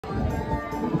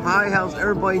Hi, how's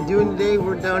everybody doing today?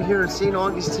 We're down here in St.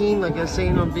 Augustine. Like I was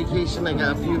saying, on vacation. I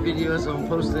got a few videos I'm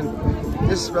posting.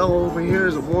 This fellow over here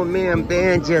is a one-man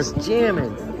band just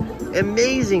jamming.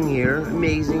 Amazing here,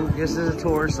 amazing. This is a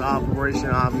tourist operation,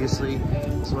 obviously.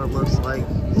 That's what it looks like.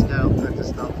 He's got all kinds of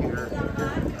stuff here.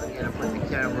 I'm gonna put the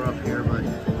camera up here, but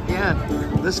yeah,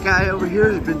 this guy over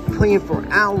here has been playing for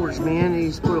hours, man.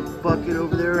 He's put a bucket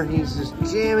over there and he's just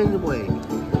jamming away.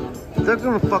 They're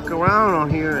gonna fuck around on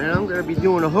here, and I'm gonna be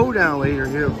doing a hoedown later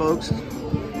here, folks.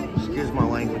 Excuse my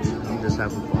language. I'm just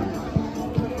having fun.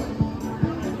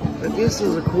 But this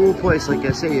is a cool place, like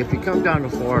I say. If you come down to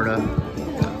Florida,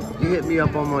 you hit me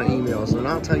up on my emails, and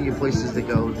I'll tell you places to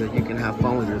go that you can have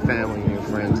fun with your family and your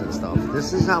friends and stuff.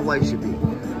 This is how life should be.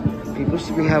 People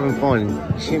should be having fun.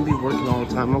 You shouldn't be working all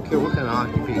the time. I don't care what kind of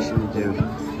occupation you do.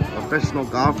 Professional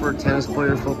golfer, tennis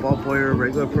player, football player,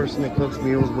 regular person that cooks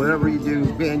meals, whatever you do,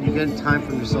 man, you get time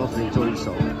for yourself to enjoy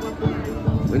yourself.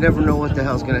 We never know what the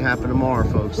hell's gonna happen tomorrow,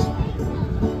 folks.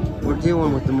 We're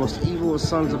dealing with the most evil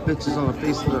sons of bitches on the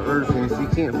face of the earth, and if you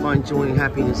can't find joy and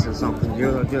happiness in something,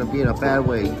 you're gonna be in a bad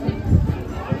way.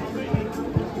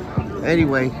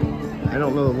 Anyway, I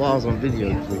don't know the laws on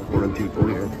video recording people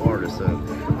here in Florida, so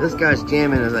this guy's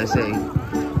jamming, as I say.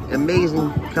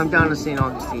 Amazing. Come down to St.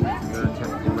 Augustine,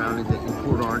 around in the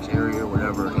Port Orange area or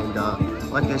whatever, and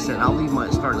like I said, I'll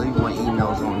start leaving my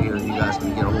emails on here, and you guys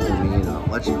can get a hold of me, and I'll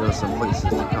let you know some places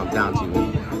to come down to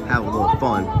and have a little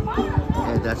fun.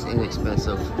 And that's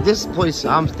inexpensive. This place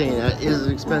I'm staying at is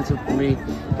expensive for me,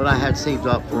 but I had saved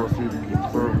up for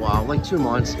a while, like 2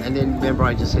 months, and then remember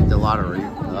I just hit the lottery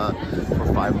for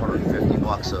 550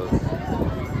 bucks, so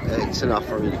it's enough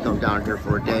for me to come down here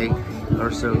for a day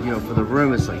or so. You know, for the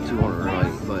room it's like 200 a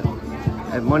night, but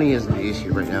money isn't the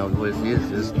issue right now. What it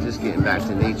is just getting back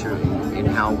to nature and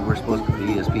how we're supposed to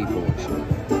be as people.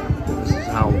 This is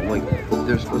how, like,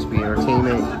 there's supposed to be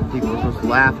entertainment. People are supposed to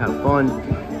laugh, have fun.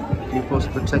 You're supposed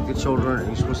to protect the children, and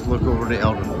you're supposed to look over the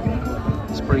elderly.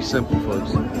 It's pretty simple,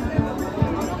 folks.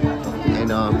 And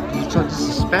you talk, this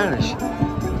is Spanish.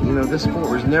 You know, this sport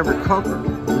was never conquered.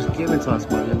 It was given to us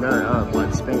by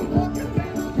Spain.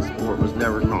 This sport was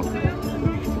never conquered.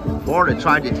 Florida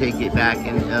tried to take it back,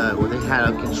 and where they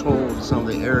had control of some of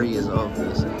the areas of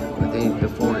this, but the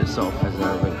Florida itself has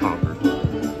never been conquered.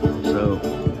 So,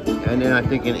 and then I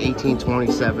think in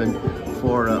 1827,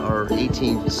 Florida, or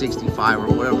 1865, or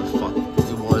whatever the fuck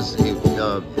it was,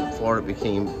 Florida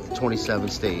became the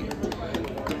 27th state.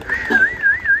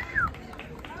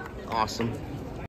 Awesome.